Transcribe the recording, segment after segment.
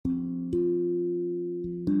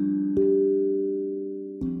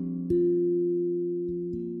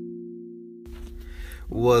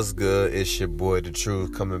What's good? It's your boy, The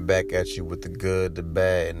Truth, coming back at you with the good, the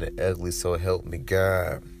bad, and the ugly, so help me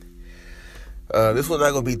God. This one's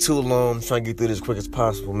not going to be too long. I'm trying to get through this as quick as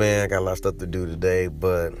possible, man. I got a lot of stuff to do today,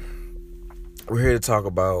 but we're here to talk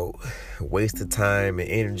about wasted time and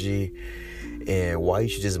energy and why you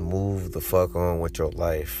should just move the fuck on with your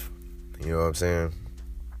life. You know what I'm saying?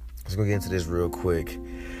 Let's go get into this real quick.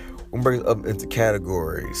 We'll break it up into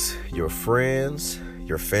categories. Your friends,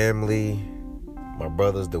 your family, my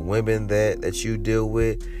brothers, the women that you deal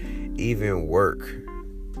with, even work.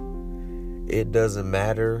 It doesn't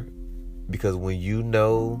matter, because when you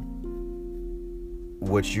know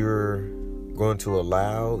what you're going to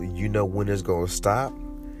allow, you know when it's going to stop.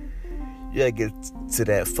 You gotta get to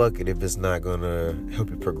that fuck it if it's not going to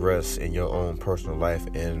help you progress in your own personal life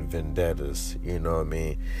and vendettas. You know what I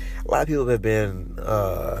mean? A lot of people have been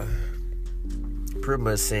pretty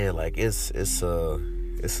much saying like it's a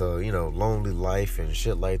lonely life and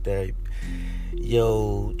shit like that.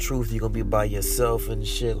 Yo, truth, you're gonna be by yourself and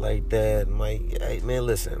shit like that. I'm like, hey, man,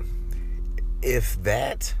 listen. If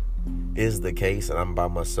that is the case and I'm by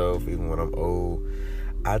myself, even when I'm old,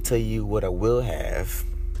 I'll tell you what I will have: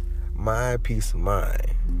 my peace of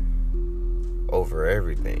mind over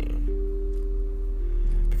everything.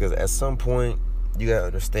 Because at some point, you gotta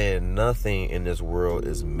understand nothing in this world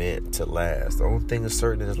is meant to last. The only thing that's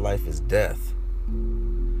certain in this life is death.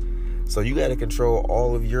 So you got to control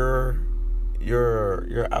all of your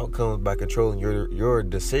outcomes by controlling your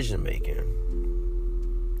decision making,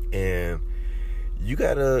 and you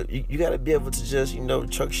gotta be able to just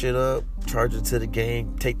chuck shit up, charge it to the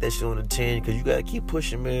game, take that shit on the 10, because you gotta keep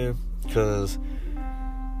pushing, man. Because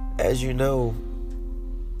as you know,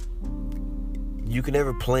 you can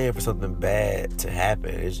never plan for something bad to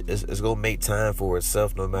happen. It's gonna make time for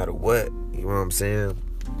itself no matter what. You know what I'm saying?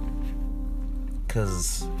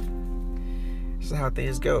 Because that's how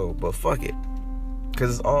things go. But fuck it,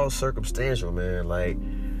 because it's all circumstantial, man. Like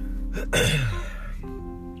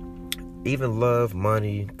even love,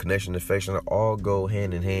 money, connection, affection all go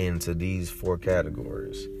hand in hand to these 4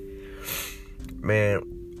 categories. Man,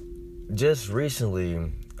 just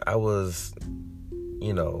recently I was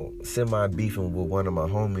semi beefing with one of my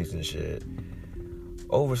homies and shit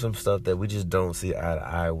over some stuff that we just don't see eye to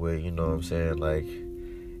eye with. You know what I'm saying? Like,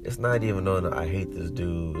 it's not even knowing that I hate this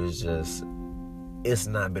dude. It's just, it's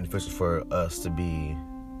not beneficial for us to be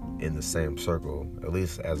in the same circle, at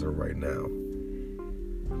least as of right now.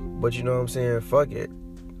 But you know what I'm saying? Fuck it.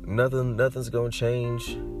 Nothing's gonna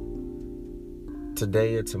change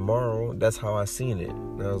today or tomorrow. That's how I seen it.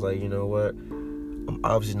 And I was like, you know what? I'm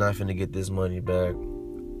obviously not finna get this money back.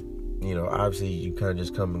 Obviously you kind of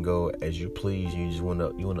just come and go as you please. You just wanna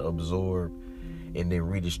absorb and then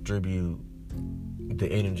redistribute the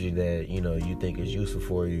energy that you think is useful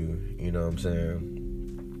for you. You know what I'm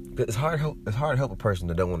saying? It's hard to help a person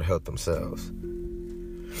that don't want to help themselves.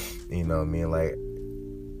 You know what I mean? Like,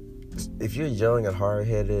 if you're young and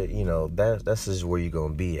hard-headed, that's just where you're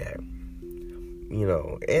gonna be at.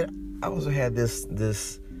 And I also had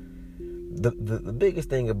the biggest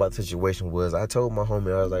thing about the situation was, I told my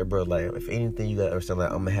homie, I was like, bro, like, if anything, you gotta understand,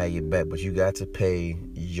 like, I'm gonna have your back, but you got to pay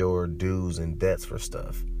your dues and debts for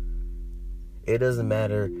stuff. It doesn't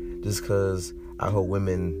matter just because I hold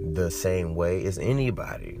women the same way as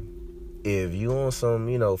anybody. If you on some,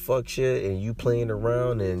 fuck shit, and you playing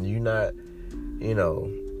around and you not,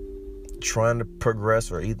 trying to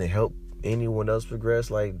progress or even help anyone else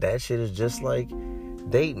progress, like, that shit is just like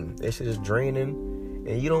dating. That shit is draining,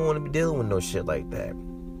 and you don't want to be dealing with no shit like that.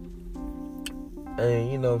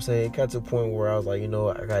 And you know what I'm saying, it got to a point where I was like, I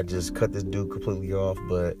gotta just cut this dude completely off.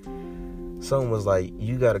 But someone was like,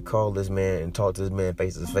 you gotta call this man and talk to this man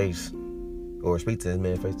face to face, or speak to this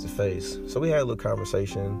man face to face. So we had a little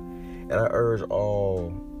conversation, and I urge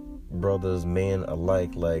all brothers, men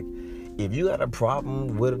alike, like, if you got a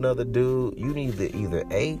problem with another dude, you need to either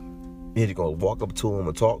A, you need to go walk up to him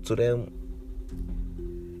and talk to them.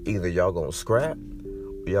 Either y'all gonna scrap,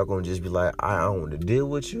 or y'all gonna just be like, I don't want to deal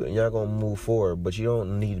with you, and y'all gonna move forward. But you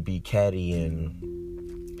don't need to be catty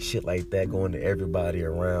and shit like that, going to everybody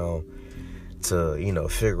around to,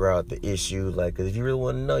 figure out the issue. Like, cause if you really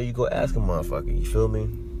want to know, you go ask a motherfucker. You feel me?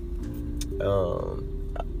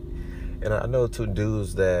 And I know 2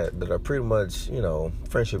 dudes that are pretty much,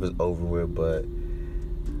 friendship is over with, but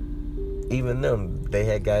even them, they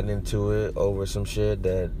had gotten into it over some shit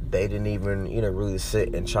that they didn't even, really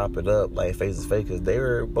sit and chop it up, like, face to face, because they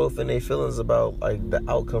were both in their feelings about, like, the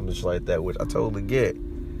outcome and shit like that, which I totally get.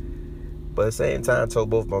 But at the same time, I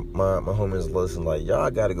told both my homies, listen, like,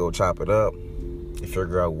 y'all gotta go chop it up and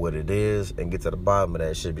figure out what it is and get to the bottom of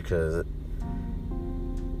that shit, because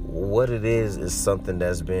what it is something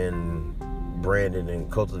that's been branded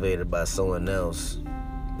and cultivated by someone else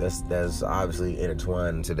that's obviously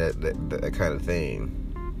intertwined into that kind of thing.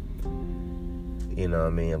 You know what I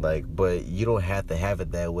mean? Like, but you don't have to have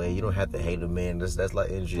it that way. You don't have to hate a man. That's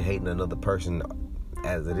like you hating another person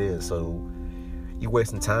as it is. So you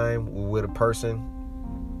wasting time with a person,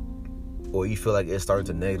 or you feel like it's starting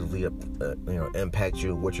to negatively impact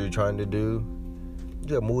you, what you're trying to do, you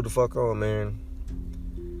gotta move the fuck on, man.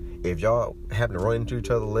 If y'all happen to run into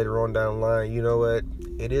each other later on down the line, you know what?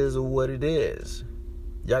 It is what it is.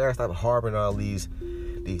 Y'all gotta stop harboring all these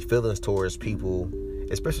feelings towards people,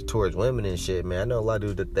 especially towards women and shit, man. I know a lot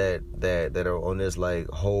of dudes that are on this like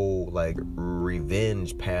whole like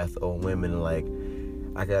revenge path on women. Like,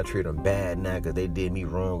 I gotta treat them bad now because they did me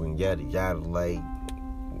wrong and yada yada. Like,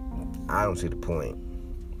 I don't see the point.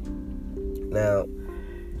 Now,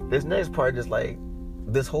 this next part is like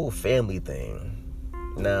this whole family thing.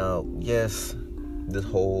 Now, yes, this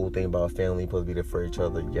whole thing about family supposed to be there for each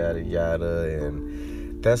other, yada yada,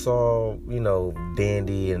 and that's all,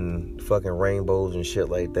 dandy and fucking rainbows and shit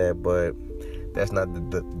like that, but that's not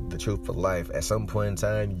the truth of life. At some point in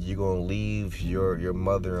time, you're gonna leave your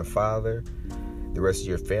mother and father, the rest of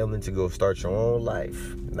your family, to go start your own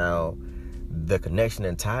life. Now, the connection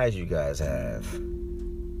and ties you guys have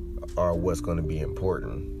are what's going to be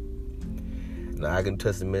important. Now, I can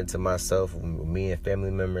testament to myself, me and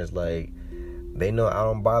family members, like, they know I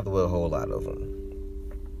don't bother with a whole lot of them.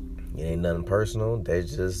 It ain't nothing personal. They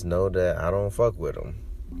just know that I don't fuck with them.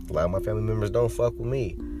 A lot of my family members don't fuck with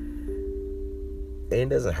me. And it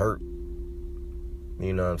doesn't hurt.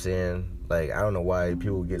 You know what I'm saying? Like, I don't know why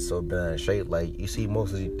people get so bent out of shape. Like, you see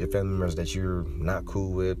most of the family members that you're not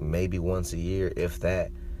cool with maybe once a year, if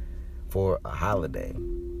that, for a holiday.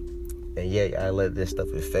 And yeah, I let this stuff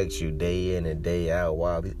affect you day in and day out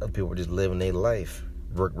while these other people are just living their life.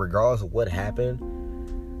 Regardless of what happened,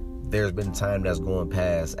 there's been time that's going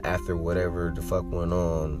past after whatever the fuck went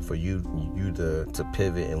on for you to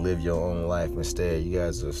pivot and live your own life. Instead, you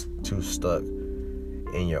guys are too stuck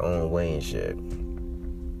in your own way and shit.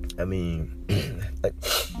 I mean,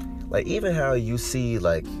 like even how you see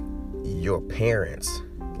like your parents,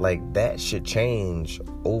 like that should change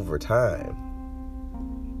over time.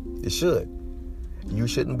 It should. You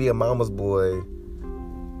shouldn't be a mama's boy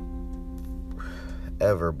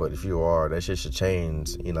ever, but if you are, that shit should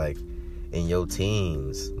change. Like in your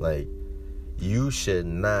teens, like you should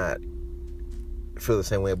not feel the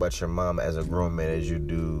same way about your mom as a grown man as you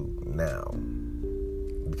do now,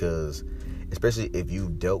 because especially if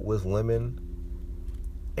you've dealt with women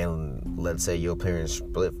and let's say your parents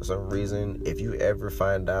split for some reason, if you ever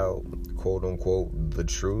find out, quote unquote, the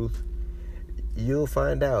truth, you'll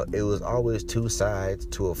find out it was always two sides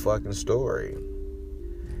to a fucking story.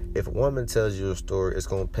 If a woman tells you a story, it's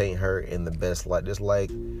going to paint her in the best light, just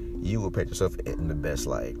like you would paint yourself in the best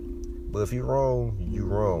light. But if you're wrong, you're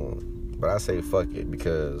wrong. But I say fuck it,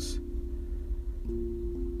 because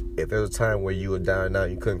if there's a time where you were down and out,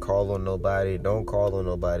 you couldn't call on nobody, don't call on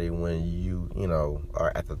nobody when you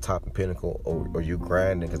are at the top and pinnacle, or you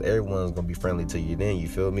grinding, because everyone's going to be friendly to you then, you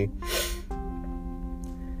feel me?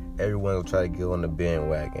 Everyone will try to get on the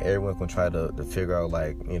bandwagon. Everyone's going to try to figure out,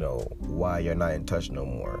 like, why you're not in touch no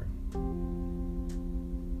more.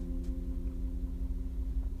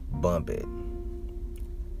 Bump it.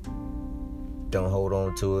 Don't hold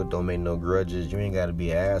on to it. Don't make no grudges. You ain't got to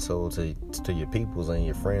be an asshole to your peoples and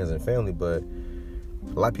your friends and family, but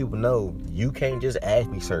a lot of people know you can't just ask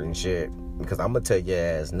me certain shit, because I'm going to tell your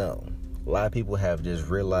ass no. A lot of people have just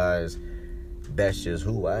realized that's just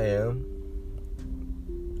who I am.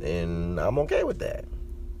 And I'm okay with that.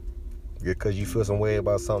 Because you feel some way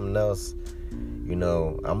about something else, I'm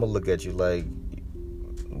going to look at you like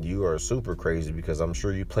you are super crazy, because I'm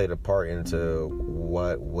sure you played a part into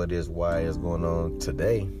why is going on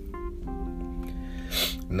today.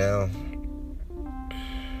 Now,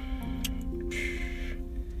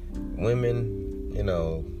 women,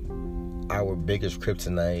 our biggest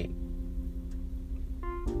kryptonite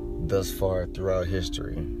thus far throughout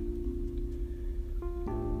history.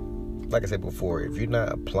 Like I said before, if you're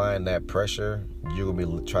not applying that pressure, you're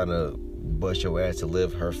going to be trying to bust your ass to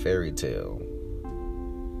live her fairy tale.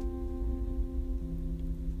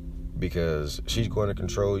 Because she's going to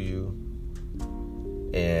control you.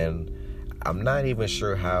 And I'm not even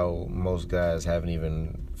sure how most guys haven't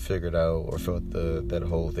even figured out or felt that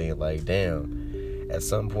whole thing. Like, damn, at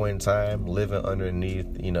some point in time, living underneath,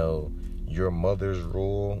 your mother's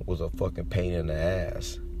rule was a fucking pain in the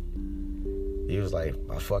ass. He was like,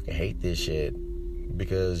 I fucking hate this shit,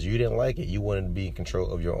 because you didn't like it. You wanted to be in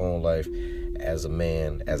control of your own life as a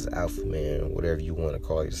man, as an alpha man, whatever you want to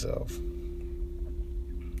call yourself.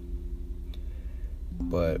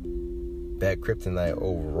 But that kryptonite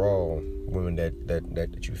overall, women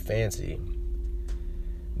that you fancy,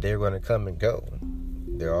 they're going to come and go.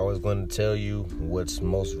 They're always going to tell you what's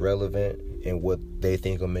most relevant and what they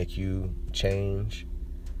think will make you change,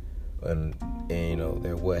 and you know,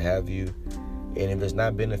 they're what have you. And if it's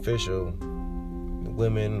not beneficial,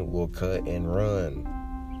 women will cut and run.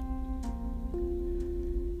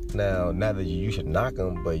 Now, not that you should knock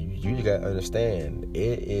them, but you got to understand,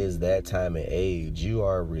 it is that time and age. You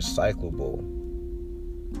are recyclable.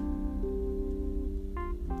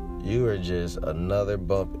 You are just another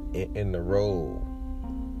bump in the road.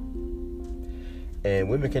 And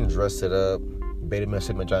women can dress it up. Beta male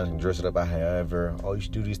segment John can dress it up however. Oh, you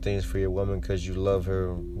should do these things for your woman because you love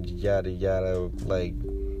her. Yada, yada. Like,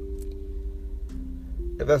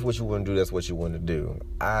 if that's what you want to do, that's what you want to do.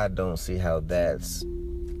 I don't see how that's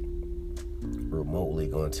remotely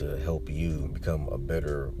going to help you become a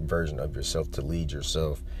better version of yourself, to lead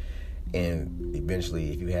yourself, and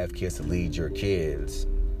eventually, if you have kids, to lead your kids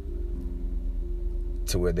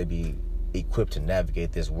to where they be equipped to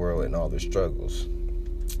navigate this world and all their struggles.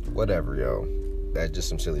 Whatever, yo. That's just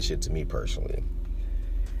some silly shit to me personally.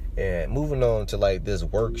 And moving on to like this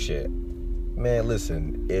work shit, man,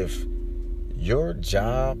 listen, if your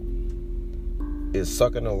job is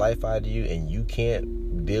sucking the life out of you and you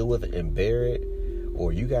can't deal with it and bear it,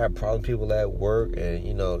 or you got problem people at work, and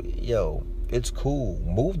you know, yo, it's cool,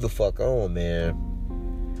 move the fuck on, man.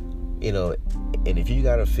 You know, and if you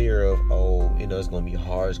got a fear of, oh, you know, it's gonna be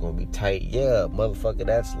hard, it's gonna be tight, yeah, motherfucker,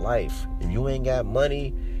 that's life. If you ain't got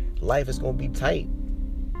money, life is gonna be tight.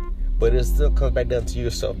 But it still comes back down to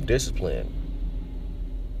your self-discipline.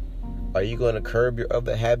 Are you gonna curb your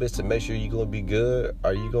other habits to make sure you're gonna be good?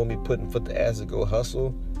 Are you gonna be putting foot to ass to go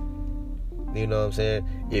hustle? You know what I'm saying?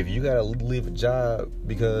 If you gotta leave a job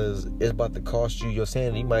because it's about to cost you your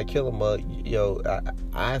sanity, you might kill them. Yo,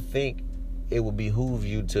 I think it would behoove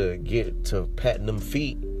you to get to patting them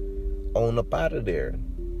feet on up out of there.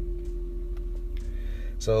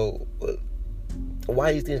 So,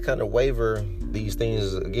 why these things kind of waver? These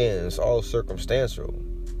things, again, it's all circumstantial.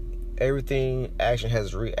 Everything, action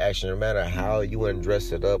has a reaction, no matter how you want to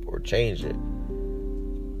dress it up or change it.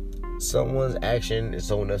 Someone's action is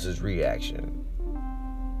someone else's reaction.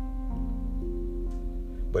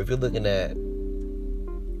 But if you're looking at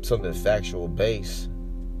something factual based,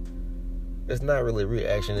 it's not really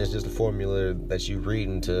reaction, it's just a formula that you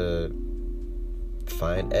reading to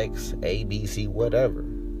find X, A, B, C, whatever.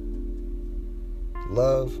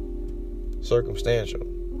 Love, circumstantial.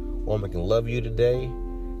 Woman can love you today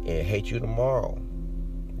and hate you tomorrow.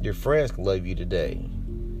 Your friends can love you today,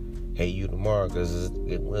 hate you tomorrow, because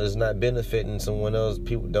it's not benefiting someone else.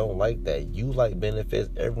 People don't like that. You like benefits,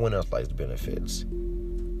 everyone else likes benefits.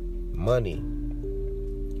 Money.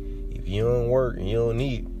 If you don't work and you don't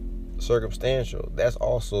need, circumstantial. That's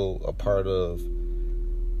also a part of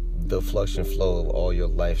the flux and flow of all your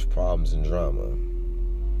life's problems and drama.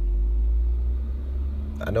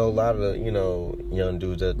 I know a lot of, you know, young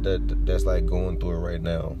dudes that's like going through it right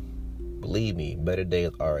now. Believe me, better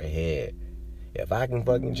days are ahead. If I can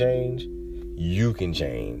fucking change, you can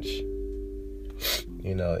change.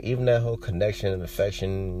 You know, even that whole connection and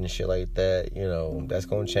affection and shit like that, you know, that's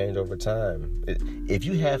going to change over time. If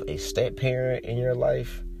you have a step parent in your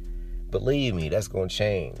life, believe me, that's going to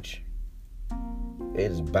change.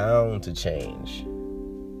 It is bound to change.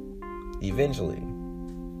 Eventually.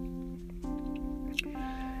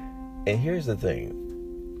 And here's the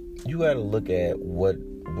thing. You got to look at what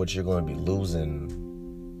you're going to be losing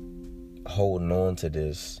holding on to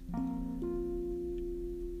this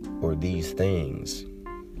or these things.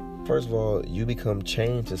 First of all, you become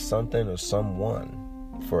chained to something or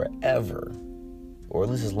someone forever, or at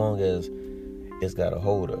least as long as it's got a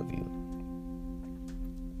hold of you.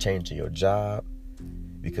 Chained to your job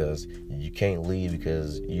because you can't leave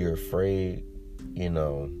because you're afraid, you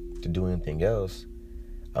know, to do anything else.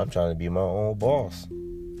 I'm trying to be my own boss.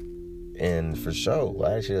 And for sure,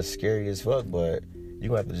 actually that's scary as fuck, but you're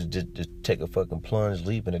going to have to just take a fucking plunge,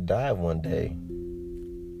 leap, and a dive one day.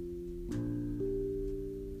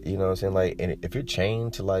 You know what I'm saying? Like, and if you're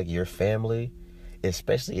chained to, like, your family,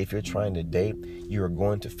 especially if you're trying to date, you are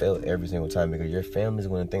going to fail every single time because your family's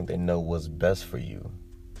going to think they know what's best for you.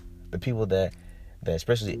 The people that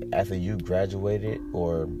especially after you graduated,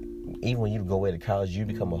 or even when you go away to college, you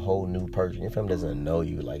become a whole new person. Your family doesn't know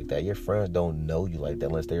you like that. Your friends don't know you like that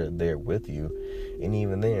unless they're there with you. And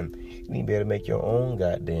even then, you need to be able to make your own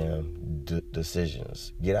goddamn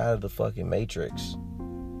decisions. Get out of the fucking matrix.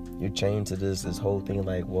 You're chained to this whole thing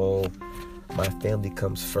like, well, my family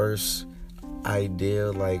comes first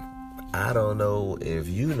idea. Like, I don't know if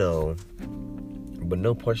you know, but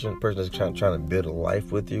no person that's trying to build a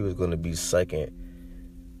life with you is going to be second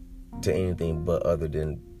to anything but other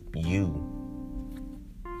than you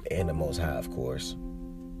and the Most High, of course.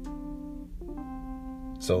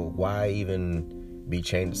 So why even be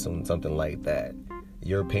chained to something like that?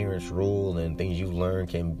 Your parents' rule and things you learn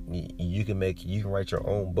you can write your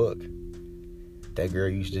own book. That girl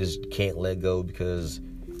you just can't let go because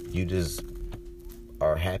you just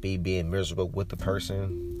are happy being miserable with the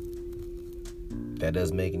person. That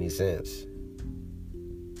doesn't make any sense.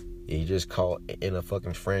 You just caught in a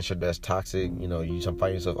fucking friendship that's toxic. You know, you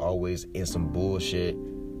find yourself always in some bullshit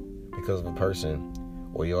because of a person,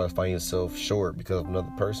 or you always find yourself short because of another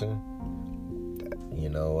person. You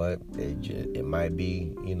know what? It might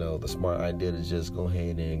be, the smart idea to just go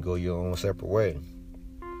ahead and go your own separate way.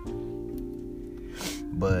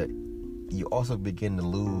 But you also begin to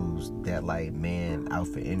lose that like man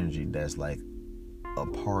alpha energy that's like a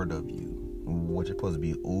part of you, what you're supposed to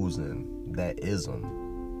be oozing, that ism.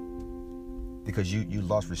 Because you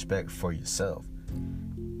lost respect for yourself.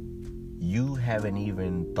 You haven't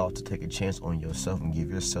even thought to take a chance on yourself and give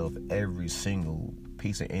yourself every single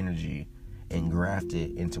piece of energy and graft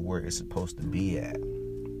it into where it's supposed to be at.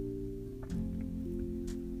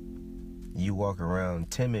 You walk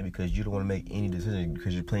around timid because you don't want to make any decision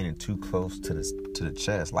because you're playing it too close to the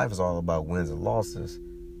chest. Life is all about wins and losses.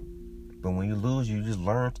 But when you lose, you just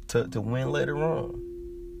learn to win later on.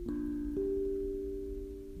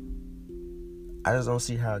 I just don't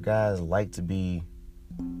see how guys like to be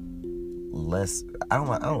less. I don't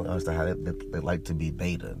understand how they like to be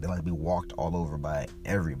beta. They like to be walked all over by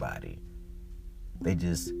everybody. They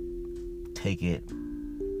just take it,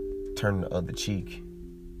 turn the other cheek.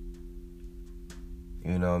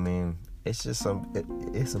 You know what I mean? It's just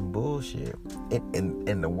it's some bullshit.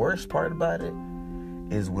 And the worst part about it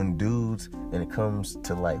is when dudes, and it comes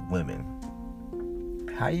to like women,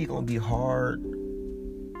 how you gonna be hard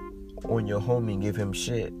on your homie and give him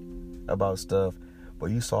shit about stuff,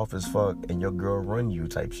 but you soft as fuck and your girl run you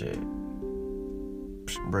type shit?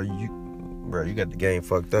 Bro, you got the game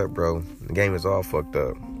fucked up, bro. The game is all fucked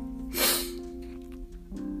up.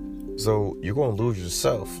 So you're gonna lose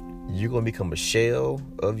yourself. You're gonna become a shell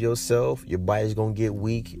of yourself. Your body's gonna get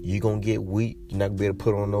weak. You're gonna get weak. You're not gonna be able to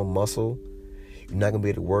put on no muscle. You're not gonna be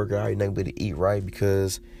able to work out. You're not gonna be able to eat right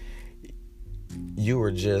because you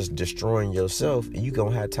are just destroying yourself, and you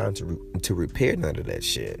don't have time to repair none of that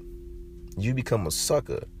shit. You become a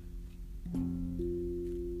sucker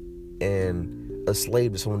and a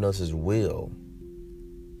slave to someone else's will,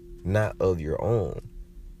 not of your own.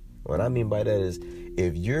 What I mean by that is,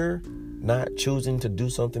 if you're not choosing to do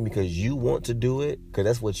something because you want to do it, because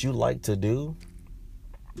that's what you like to do,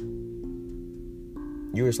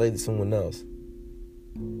 you're a slave to someone else.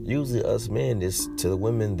 Usually us men is to the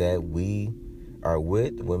women that we are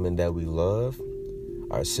with, the women that we love,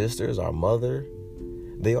 our sisters, our mother.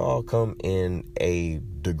 They all come in a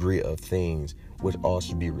degree of things which all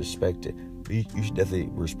should be respected. You should definitely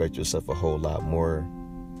respect yourself a whole lot more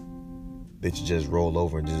than you just roll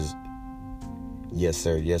over and just, yes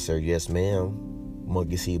sir, yes ma'am,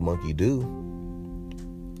 monkey see, monkey do.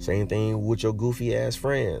 Same thing with your goofy ass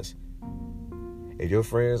friends. If your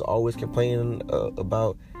friends always complaining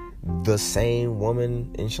about the same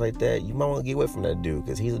woman and shit like that, you might want to get away from that dude,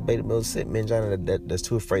 because he's a beta male sit Vagina that's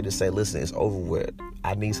too afraid to say, listen, it's over with,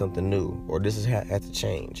 I need something new, or this has to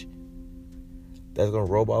change. That's gonna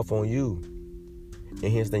rub off on you,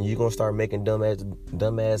 and here's the thing, you're gonna start making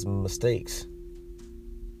dumbass mistakes.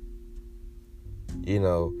 You're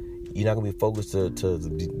not gonna be focused to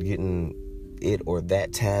getting it or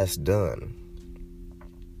that task done.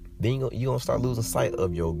 Then you're gonna start losing sight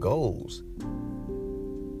of your goals.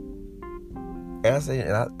 And I say,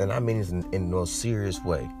 and I mean this in the most serious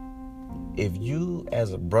way. If you,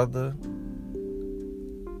 as a brother,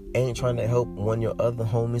 ain't trying to help one of your other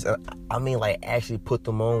homies, I mean, like, actually put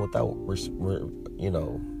them on without,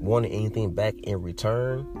 wanting anything back in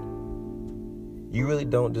return, you really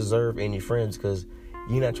don't deserve any friends, because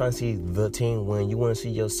you're not trying to see the team win. You want to see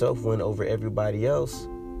yourself win over everybody else.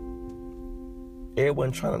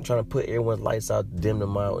 Everyone trying to put everyone's lights out, dim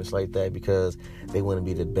them out, and shit like that, because they want to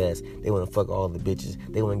be the best. They want to fuck all the bitches.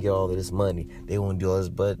 They want to get all of this money. They want to do all this,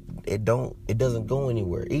 but it doesn't go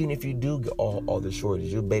anywhere. Even if you do get all the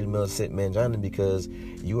shortage, you're beta male sit Vagina because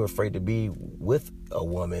you're afraid to be with a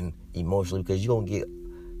woman emotionally, because you're gonna get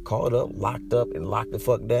caught up, locked up, and locked the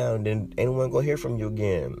fuck down, and then anyone gonna hear from you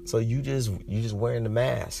again. So you just wearing the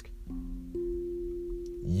mask.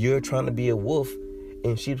 You're trying to be a wolf,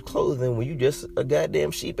 in sheep's clothing when you just a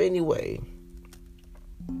goddamn sheep anyway.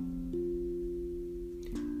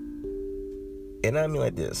 And I mean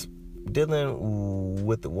like this, dealing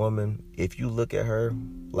with the woman, if you look at her,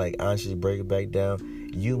 like honestly break it back down,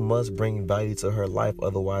 you must bring value to her life.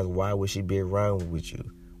 Otherwise, why would she be around with you?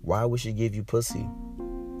 Why would she give you pussy?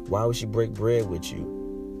 Why would she break bread with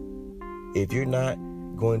you? If you're not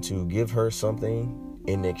going to give her something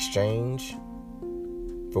in exchange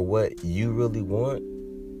for what you really want,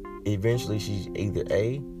 eventually she's either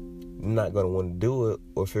A, not going to want to do it,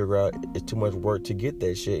 or figure out it's too much work to get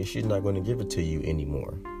that shit and she's not going to give it to you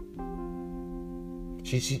anymore.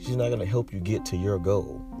 She's not going to help you get to your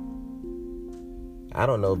goal. I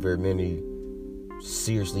don't know very many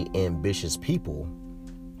seriously ambitious people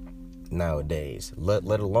nowadays, let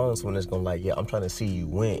alone someone that's going to like, yeah, I'm trying to see you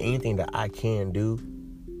win. Anything that I can do,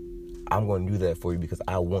 I'm going to do that for you because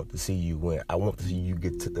I want to see you win. I want to see you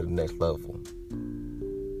get to the next level.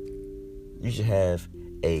 You should have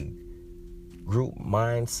a group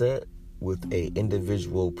mindset with a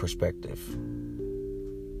individual perspective.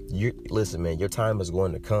 Listen, man, your time is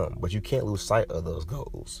going to come, but you can't lose sight of those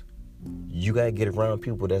goals. You gotta get around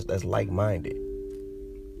people that's like-minded.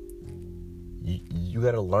 You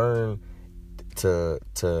gotta learn to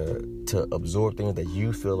absorb things that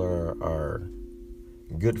you feel are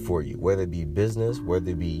good for you, whether it be business,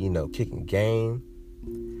 whether it be kicking game,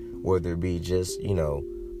 whether it be just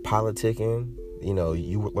politicking.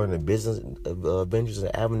 You learn the business ventures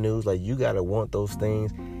and avenues. Like, you gotta want those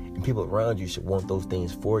things, and people around you should want those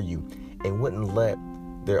things for you, and wouldn't let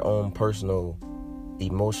their own personal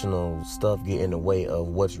emotional stuff get in the way of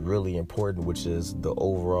what's really important, which is the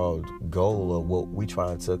overall goal of what we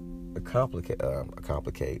trying to accomplish.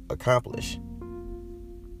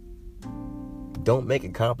 Don't make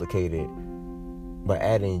it complicated by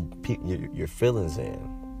adding your feelings in.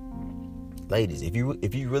 Ladies, if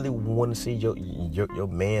you really want to see your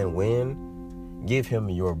man win, give him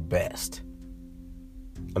your best.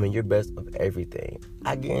 I mean, your best of everything.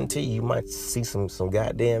 I guarantee you might see some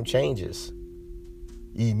goddamn changes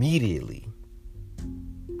immediately.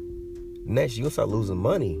 Next, you're gonna start losing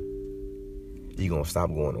money. You're gonna stop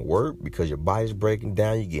going to work because your body's breaking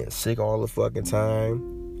down. You're getting sick all the fucking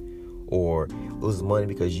time. Or losing money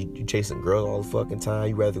because you chasing girls all the fucking time.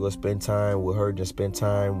 You rather go spend time with her than spend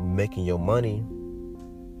time making your money.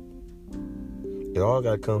 It all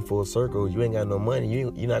gotta come full circle. You ain't got no money,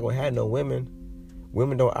 you're not gonna have no women.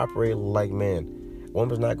 Women don't operate like men.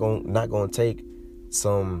 Woman's not gonna take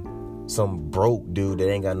some broke dude that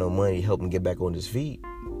ain't got no money to help him get back on his feet.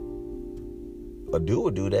 A dude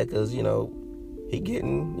will do that because he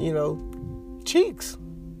getting cheeks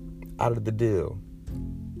out of the deal.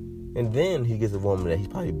 And then he gets a woman that he's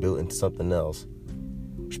probably built into something else.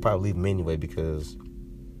 We should probably leave him anyway, because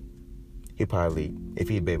he probably, if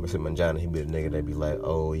he'd been with Manjana, he'd be the nigga that'd be like,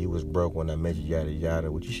 oh, you was broke when I met you, yada yada,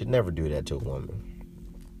 which you should never do that to a woman.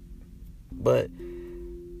 But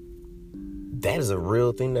that is a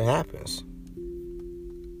real thing that happens.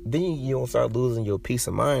 Then you don't start losing your peace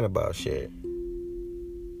of mind about shit.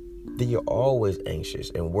 Then you're always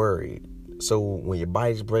anxious and worried. So when your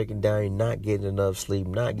body's breaking down, you're not getting enough sleep,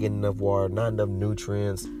 not getting enough water, not enough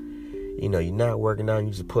nutrients. You're not working out, you're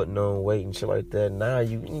just putting on weight and shit like that. Now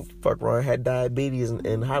you fuck around, had diabetes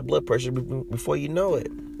and high blood pressure before you know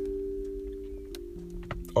it.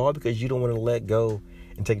 All because you don't want to let go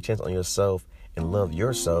and take a chance on yourself and love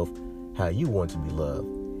yourself how you want to be loved.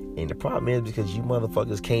 And the problem is because you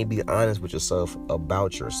motherfuckers can't be honest with yourself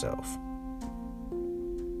about yourself.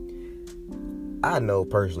 I know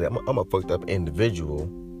personally, I'm a fucked up individual,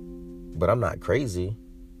 but I'm not crazy.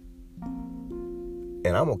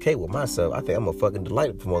 And I'm okay with myself. I think I'm a fucking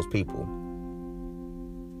delight for most people.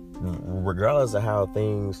 Regardless of how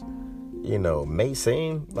things, may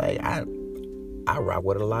seem, like I rock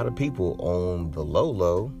with a lot of people on the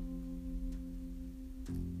low.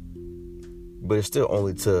 But it's still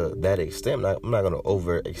only to that extent. I'm not going to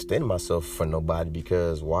overextend myself for nobody,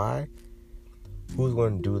 because why? Who's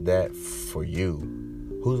going to do that for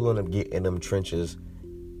you? Who's going to get in them trenches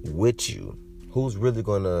with you? Who's really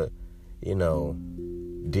going to,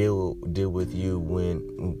 deal with you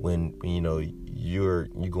when you're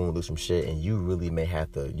going through some shit and you really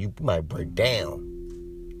you might break down.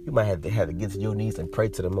 You might have to get to your knees and pray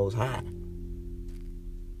to the Most High.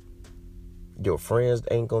 Your friends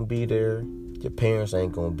ain't going to be there. Your parents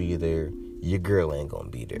ain't going to be there. Your girl ain't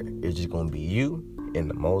going to be there. It's just going to be you and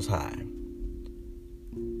the Most High.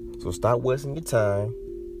 So stop wasting your time,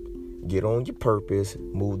 get on your purpose,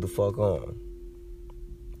 move the fuck on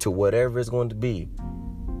to whatever it's going to be.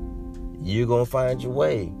 You're going to find your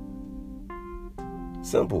way.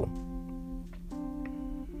 Simple.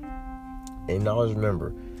 And always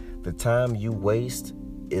remember, the time you waste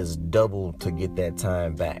is double to get that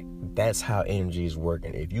time back. That's how energy is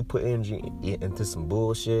working. If you put energy into some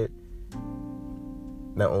bullshit,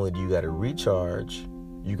 not only do you got to recharge,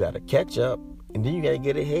 you got to catch up, and then you got to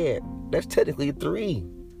get ahead. That's technically 3.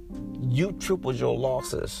 You tripled your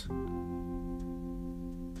losses.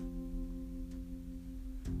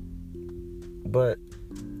 But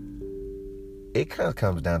it kind of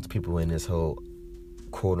comes down to people in this whole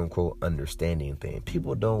quote-unquote understanding thing.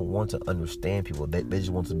 People don't want to understand people. They just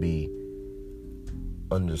want to be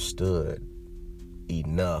understood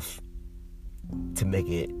enough to make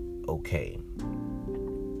it okay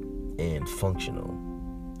and functional,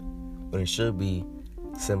 when it should be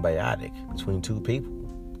symbiotic between 2 people.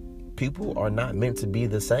 People are not meant to be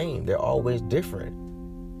the same. They're always different.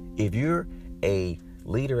 If you're a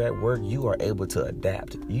leader at work, you are able to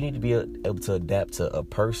adapt. You need to be able to adapt to a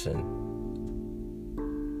person.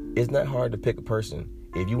 It's not hard to pick a person.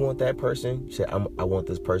 If you want that person, you say, I want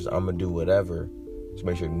this person. I'm going to do whatever to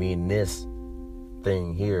make sure me and this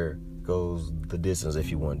thing here goes the distance if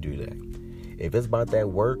you want to do that. If it's about that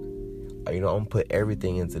work, I'm going to put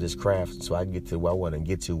everything into this craft so I can get to where I want to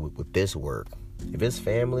get to with this work. If it's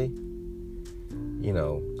family, I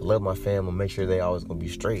love my family, make sure they always going to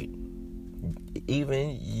be straight.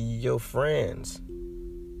 Even your friends,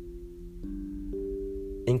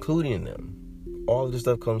 including them. All of this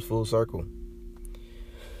stuff comes full circle.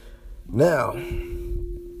 Now,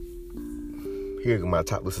 here's my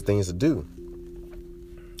top list of things to do.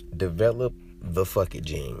 Develop the fuck it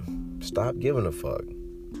gene. Stop giving a fuck.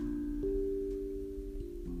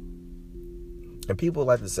 And people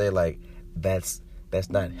like to say, like, that's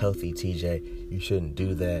not healthy, TJ. You shouldn't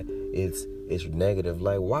do that. It's negative.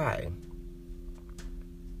 Like, why?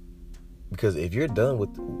 Because if you're done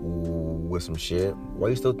with some shit, why are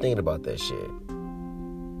you still thinking about that shit?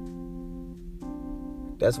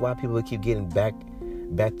 That's why people keep getting back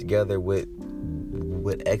together with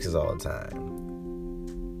exes all the time.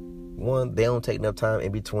 One, they don't take enough time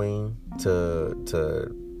in between to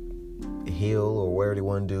heal or whatever they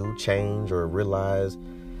want to do, change or realize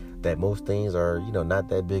that most things are, not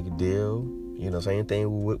that big a deal. Same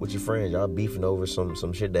thing with your friends. Y'all beefing over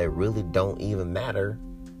some shit that really don't even matter.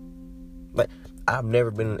 Like, I've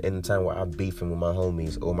never been in a time where I'm beefing with my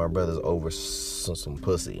homies or my brothers over some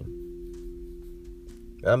pussy.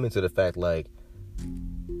 I'm into the fact, like,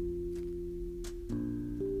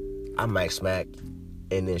 I might smack,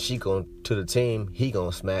 and then she going to the team, he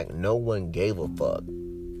gonna smack. No one gave a fuck.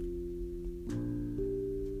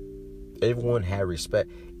 Everyone had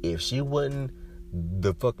respect. If she wasn't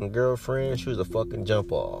the fucking girlfriend, she was a fucking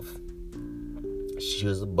jump off. She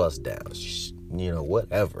was a bust down.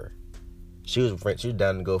 Whatever. She was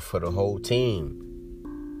down to go for the whole team.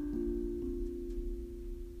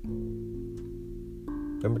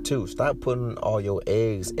 Number 2, stop putting all your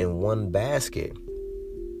eggs in one basket.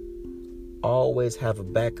 Always have a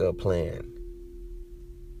backup plan.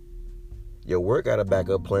 Your work got a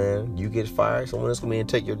backup plan. You get fired, someone else come in and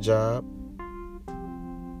take your job.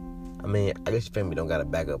 I guess your family don't got a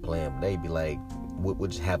backup plan, but they be like, we'll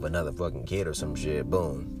just have another fucking kid or some shit.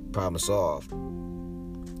 Boom. Problem solved.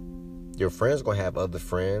 Your friends gonna have other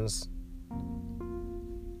friends.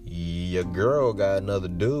 Your girl got another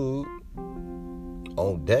dude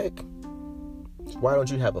on deck. Why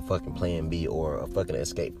don't you have a fucking plan B or a fucking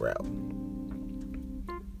escape route?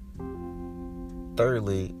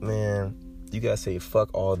 Thirdly, man, you gotta say fuck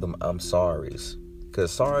all of them I'm sorries.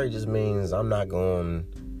 Because sorry just means I'm not going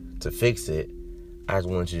to fix it. I just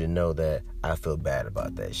want you to know that I feel bad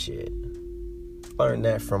about that shit. Learned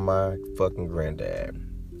that from my fucking granddad.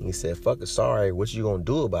 He said, fuck it, sorry, what you gonna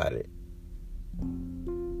do about it?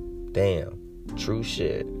 Damn, true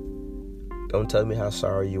shit. Don't tell me how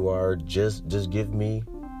sorry you are. Just give me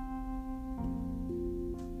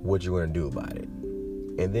what you're gonna do about it.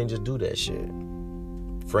 And then just do that shit.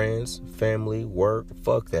 Friends, family, work,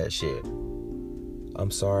 fuck that shit. I'm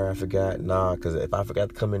sorry, I forgot. Nah, because if I forgot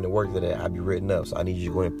to come into work today, I'd be written up. So I need you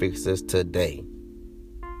to go and fix this today.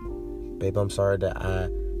 Babe, I'm sorry that I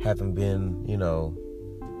haven't been,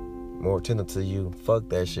 more attentive to you. Fuck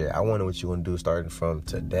that shit. I wonder what you gonna do starting from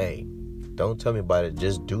today. Don't tell me about it.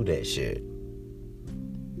 Just do that shit.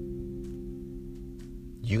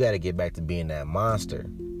 You got to get back to being that monster.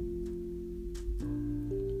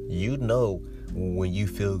 When you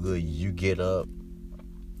feel good, you get up,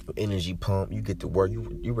 energy pump, you get to work,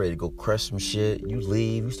 you ready to go crush some shit, you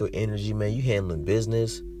leave, you still energy, man, you handling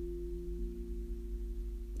business.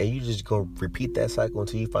 And you just gonna repeat that cycle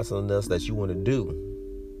until you find something else that you want to do.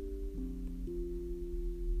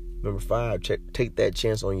 Number 5, take that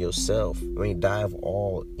chance on yourself. Dive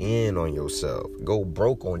all in on yourself. Go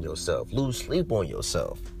broke on yourself. Lose sleep on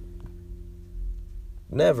yourself.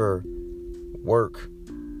 Never work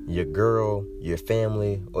your girl, your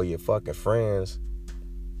family, or your fucking friends.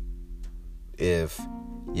 If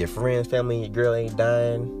your friends, family, and your girl ain't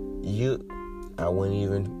dying, I wouldn't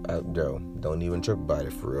even, don't even trip about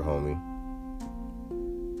it for real, homie.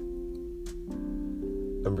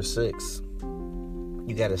 Number 6,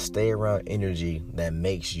 you gotta stay around energy that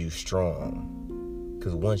makes you strong.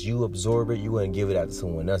 Because once you absorb it, you wouldn't give it out to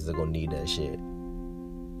someone else that's gonna need that shit.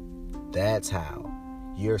 That's how.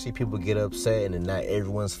 You ever see people get upset and then not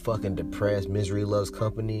everyone's fucking depressed, misery loves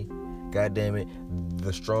company? God damn it,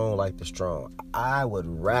 the strong like the strong. I would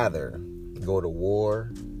rather go to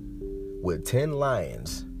war with 10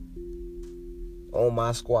 lions on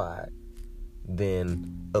my squad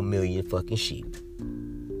than a million fucking sheep.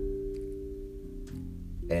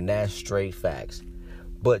 And that's straight facts.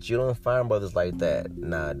 But you don't find brothers like that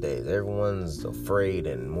nowadays. Everyone's afraid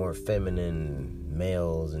and more feminine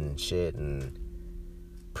males and shit and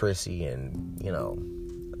prissy and,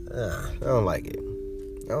 I don't like it.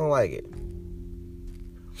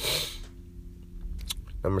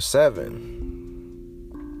 Number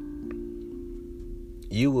 7,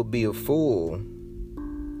 you will be a fool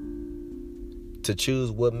to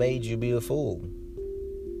choose what made you be a fool.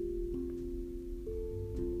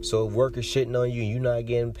 So if work is shitting on you and you're not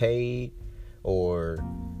getting paid, or,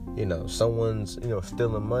 someone's,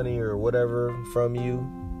 stealing money or whatever from you,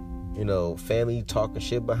 family talking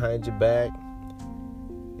shit behind your back,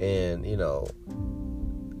 and,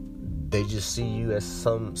 they just see you as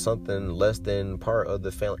something less than part of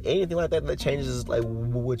the family. Anything like that changes, like,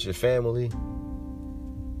 with your family.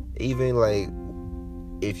 Even, like,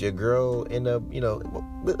 if your girl end up,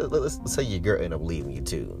 let's say your girl end up leaving you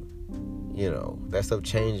too. That stuff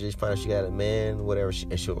changes. You find out she got a man, whatever,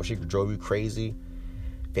 she drove you crazy.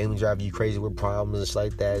 Family drive you crazy with problems and shit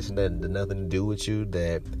like that. It's nothing to do with you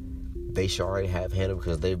that they should already have handled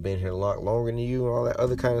because they've been here a lot longer than you and all that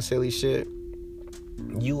other kind of silly shit.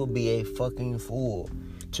 You will be a fucking fool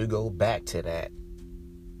to go back to that.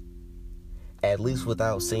 At least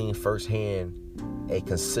without seeing firsthand a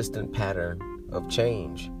consistent pattern of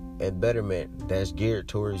change and betterment that's geared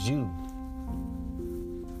towards you.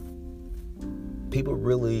 People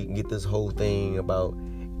really get this whole thing about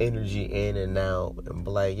energy in and out and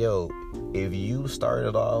be like, yo, if you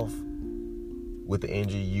started off with the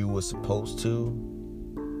energy you were supposed to,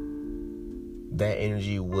 that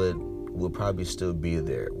energy would probably still be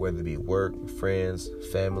there, whether it be work, friends,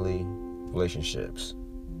 family, relationships.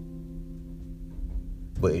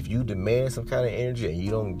 But if you demand some kind of energy and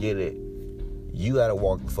you don't get it, you gotta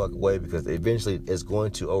walk the fuck away, because eventually it's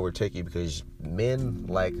going to overtake you, because men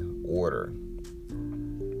like order.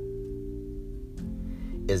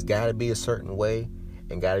 It's gotta be a certain way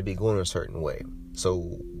and gotta be going a certain way,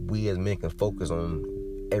 so we as men can focus on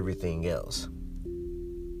everything else.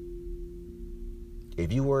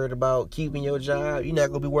 If you worried about keeping your job, you're not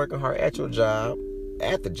going to be working hard at your job,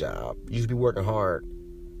 at the job. You should be working hard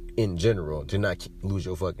in general to not lose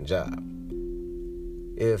your fucking job.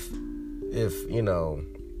 If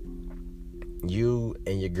you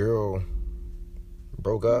and your girl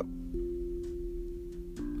broke up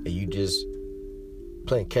and you just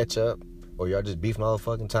playing catch up, or y'all just beefing all the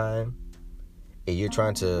fucking time, and you're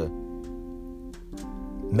trying to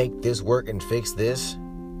make this work and fix this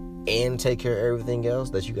and take care of everything else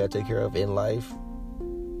that you got to take care of in life,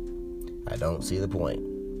 I don't see the point.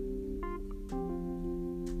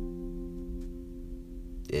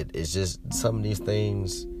 It's just some of these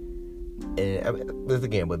things,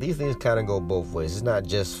 and but these things kind of go both ways. It's not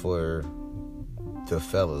just for the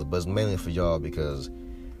fellas, but it's mainly for y'all, because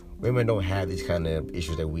women don't have these kind of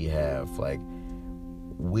issues that we have. Like,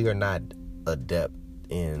 we are not adept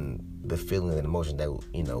in the feeling and emotion that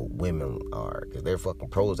women are, because they're fucking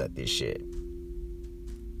pros at this shit.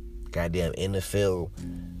 Goddamn NFL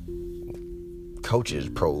coaches,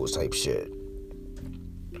 pros type shit.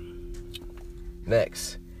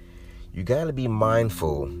 Next, you gotta be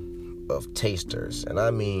mindful of tasters, and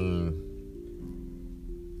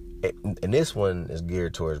and this one is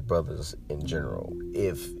geared towards brothers in general.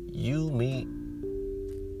 If you meet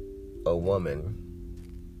a woman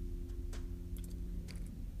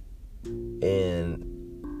and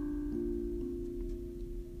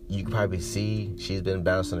you can probably see she's been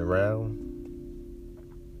bouncing around,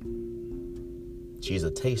 she's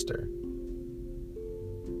a taster.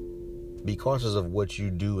 Be cautious of what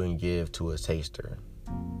you do and give to a taster,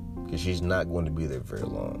 because she's not going to be there very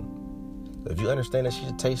long. If you understand that she's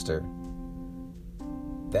a taster,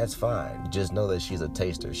 that's fine. Just know that she's a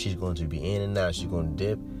taster. She's going to be in and out. She's going to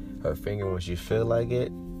dip her finger when she feel like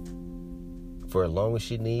it for as long as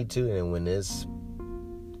she need to, and when it's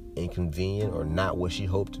inconvenient or not what she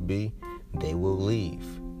hoped to be, they will leave.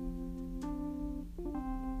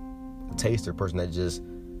 A taster, person that just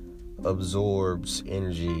absorbs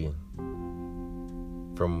energy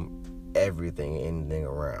from everything, anything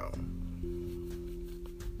around.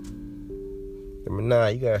 Nah,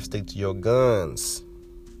 you gotta stick to your guns.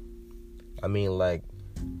 I mean, like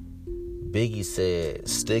Biggie said,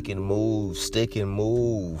 stick and move, stick and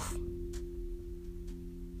move.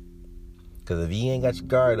 Because if you ain't got your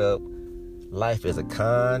guard up, life is a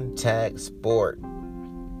contact sport.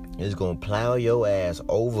 It's gonna plow your ass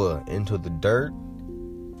over into the dirt.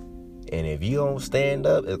 And if you don't stand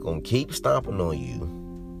up, it's gonna keep stomping on you.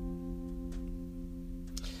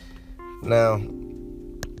 Now,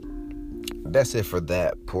 that's it for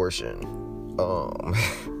that portion.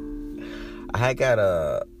 I got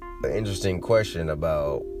an interesting question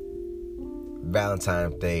about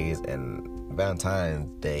Valentine's Day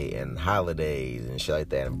and holidays and shit like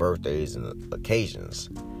that, and birthdays and occasions.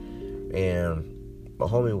 And my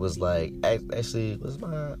homie was like, actually,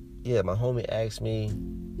 my homie asked me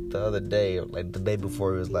the other day, like the day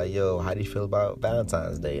before, he was like, yo, how do you feel about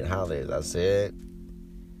Valentine's Day and holidays? I said,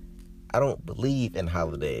 I don't believe in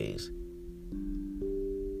holidays.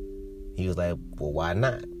 He was like, well, why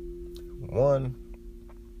not? One,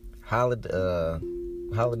 holidays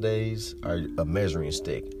are a measuring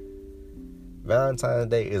stick. Valentine's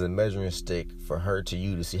Day is a measuring stick for her to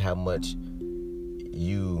you to see how much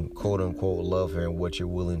you, quote unquote, love her and what you're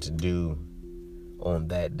willing to do on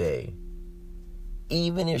that day.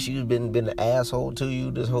 Even if she's been an asshole to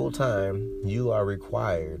you this whole time, you are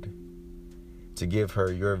required to give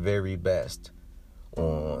her your very best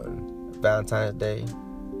on Valentine's Day,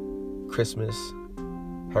 Christmas,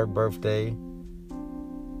 her birthday,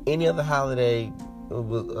 any other holiday,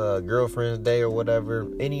 girlfriend's day or whatever,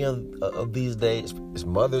 any of these days, it's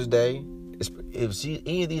Mother's Day.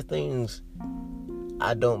 Any of these things,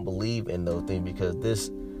 I don't believe in those things, because this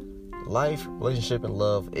life, relationship, and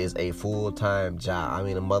love is a full-time job. I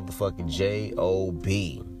mean, a motherfucking job.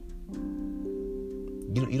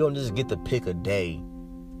 You don't just get to pick a day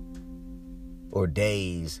or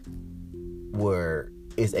days where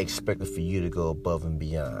it's expected for you to go above and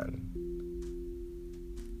beyond.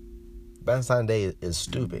 Valentine's Day is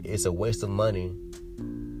stupid. It's a waste of money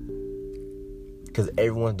because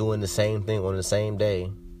everyone's doing the same thing on the same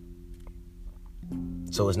day.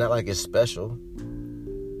 So it's not like it's special.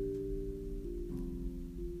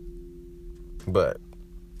 But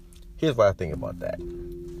here's what I think about that.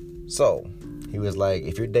 So he was like,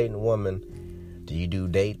 if you're dating a woman, do you do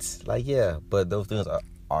dates? Like, yeah, but those things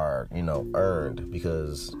are earned,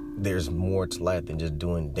 because there's more to life than just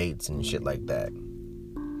doing dates and shit like that.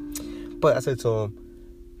 But I said to him,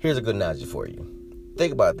 here's a good analogy for you.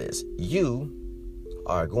 Think about this. You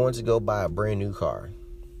are going to go buy a brand new car,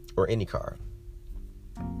 or any car.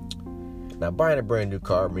 Now, buying a brand new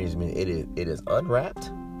car means it is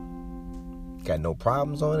unwrapped, got no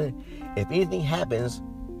problems on it. If anything happens,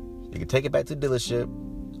 you can take it back to the dealership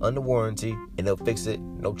under warranty and they'll fix it,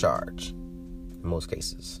 no charge, in most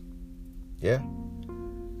cases. Yeah?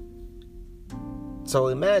 So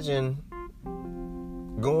imagine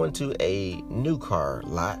going to a new car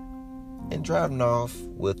lot and driving off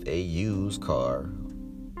with a used car.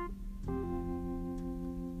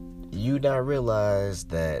 You now realize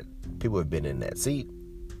that people have been in that seat,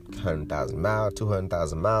 100,000 miles,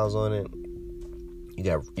 200,000 miles on it.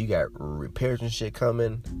 You got repairs and shit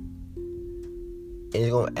coming, and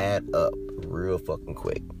it's gonna add up real fucking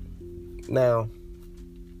quick. Now,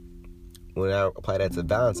 when I apply that to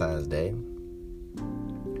Valentine's Day,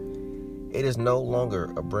 it is no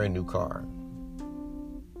longer a brand new car.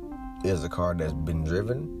 It is a car that's been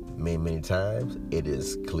driven many times. It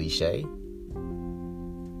is cliche.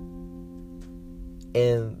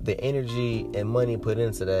 And the energy and money put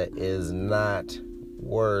into that is not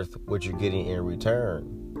worth what you're getting in return.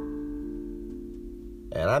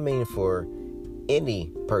 And I mean for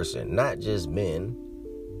any person, not just men.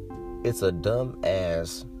 It's a dumb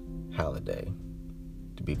ass holiday,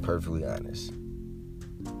 to be perfectly honest.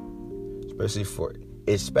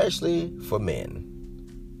 Especially for men.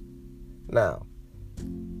 Now,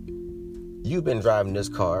 you've been driving this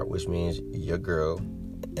car, which means your girl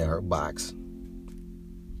in her box.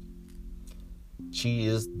 She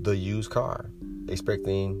is the used car,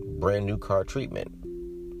 expecting brand new car treatment.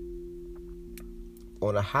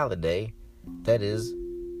 On a holiday that is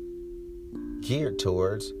geared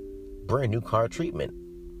towards brand new car treatment.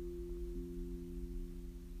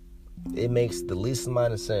 it makes the least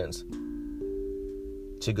amount of sense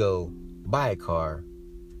to go buy a car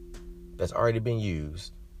that's already been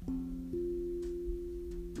used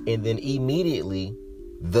and then immediately,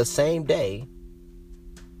 the same day,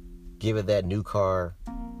 give it that new car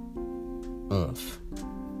oomph.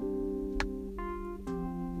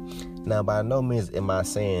 Now, by no means am I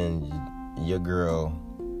saying your girl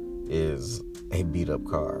is a beat up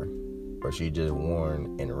car or she just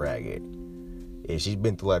worn and ragged. If she's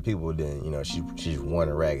been through a lot of people, then, she's worn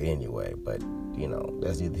and ragged anyway. But,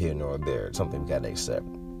 that's neither here nor there. It's something we got to accept.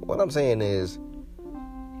 What I'm saying is,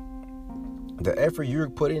 the effort you're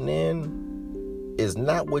putting in is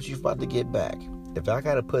not what you're about to get back. If I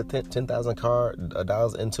got to put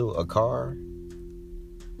 $10,000 into a car,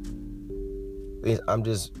 I'm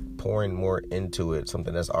just pouring more into it,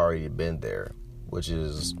 something that's already been there, which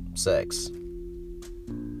is sex.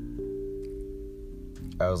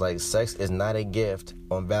 I was like, sex is not a gift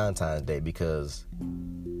on Valentine's Day, because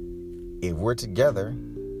if we're together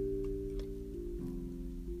and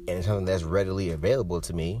it's something that's readily available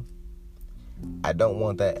to me, I don't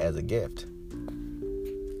want that as a gift.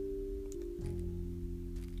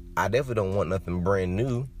 I definitely don't want nothing brand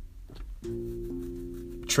new,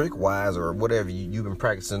 trick-wise or whatever you've been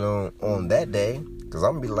practicing on that day, because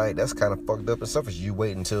I'm going to be like, that's kind of fucked up and selfish. You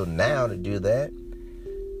wait until now to do that.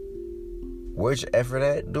 Where's your effort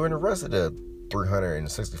at during the rest of the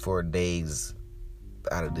 364 days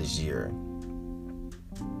out of this year?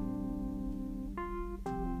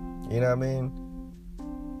 You know what I mean?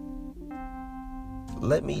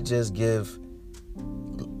 Let me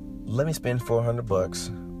spend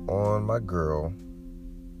 $400 on my girl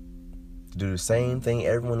to do the same thing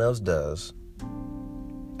everyone else does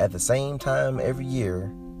at the same time every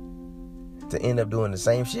year to end up doing the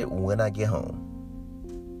same shit when I get home.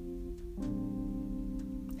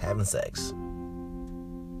 Having sex.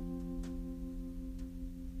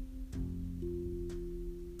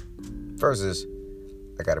 Versus,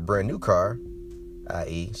 I got a brand new car,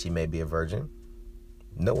 i.e., she may be a virgin.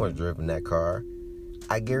 No one's driven that car.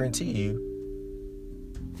 I guarantee you,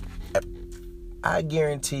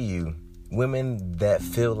 women that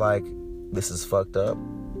feel like this is fucked up,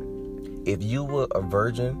 if you were a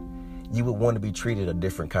virgin, you would want to be treated a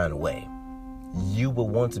different kind of way. You would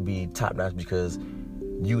want to be top notch because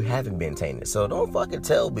you haven't been tainted. So don't fucking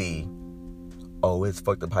tell me, oh, it's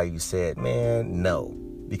fucked up how you said. Man, no.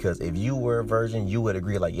 Because if you were a virgin, you would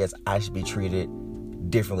agree like, yes, I should be treated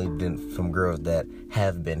differently than from girls that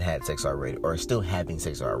have had sex already or still having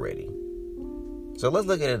sex already. So let's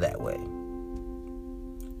look at it that way.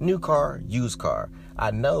 New car, used car.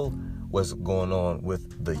 I know what's going on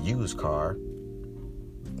with the used car.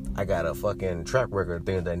 I got a fucking track record of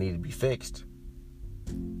things that need to be fixed.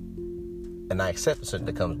 And I accept the shit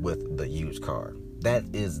that comes with the used car. That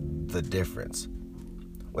is the difference.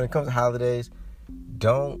 When it comes to holidays,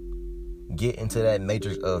 don't get into that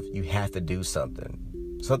matrix of you have to do something.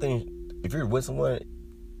 Something, if you're with someone,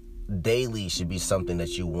 daily should be something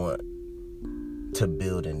that you want to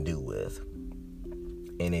build and do with.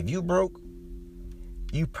 And if you broke,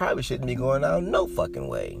 you probably shouldn't be going out no fucking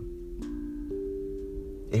way.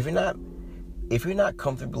 If you're not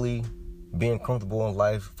being comfortable in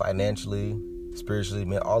life, financially, spiritually,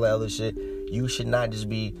 man, all that other shit, you should not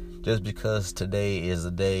just because today is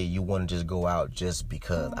the day you want to just go out just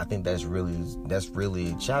because. I think that's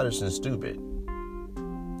really childish and stupid.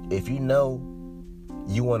 If you know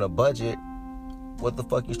you want a budget, what the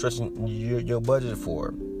fuck you stretching your budget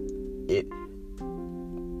for?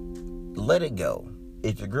 Let it go.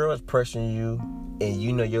 If your girl is pressuring you and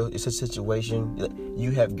you know it's a situation,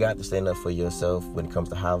 you have got to stand up for yourself when it comes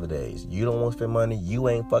to holidays. You don't want to spend money, you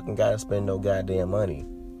ain't fucking got to spend no goddamn money.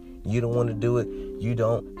 You don't want to do it, you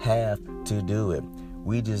don't have to do it.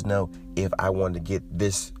 We just know if I want to get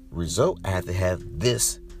this result, I have to have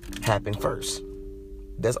this happen first.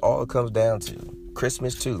 That's all it comes down to.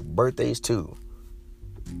 Christmas too, birthdays too.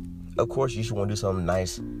 Of course, you should want to do something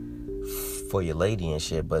nice for your lady and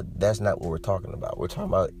shit, but that's not what we're talking about. We're talking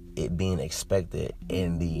about it being expected,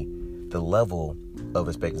 and the level of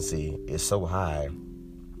expectancy is so high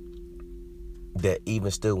that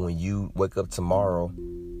even still when you wake up tomorrow,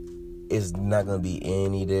 it's not going to be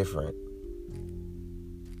any different.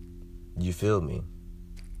 You feel me?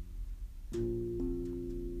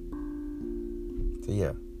 So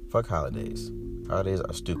yeah, fuck holidays. Holidays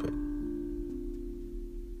are stupid.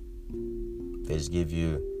 They just give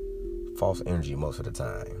you false energy most of the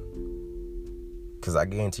time. Because I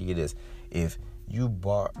guarantee you this, if you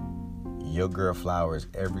bought your girl flowers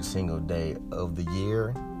every single day of the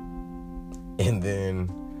year, and then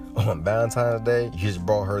on Valentine's Day, you just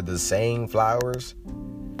brought her the same flowers,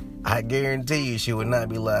 I guarantee you she would not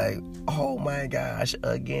be like, oh my gosh,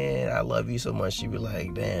 again, I love you so much. She'd be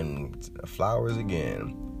like, damn, flowers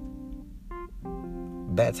again.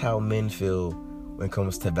 That's how men feel when it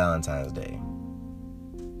comes to Valentine's Day.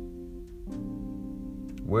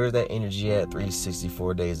 Where's that energy at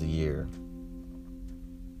 364 days a year?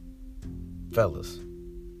 Fellas,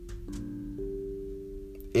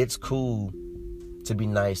 it's cool to be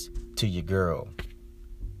nice to your girl.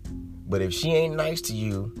 But if she ain't nice to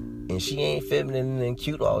you, and she ain't feminine and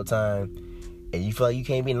cute all the time, and you feel like you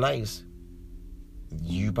can't be nice,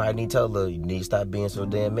 you probably need to tell her you need to stop being so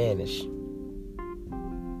damn mannish.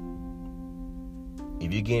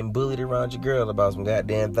 If you're getting bullied around your girl about some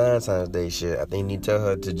goddamn Valentine's Day shit, I think you need to tell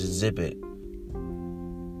her to just zip it.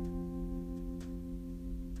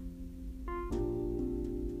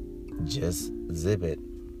 Just zip it.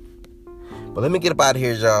 But let me get up out of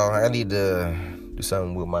here, y'all. I need to do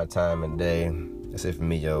something with my time and day. That's it for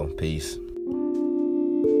me, yo. Peace.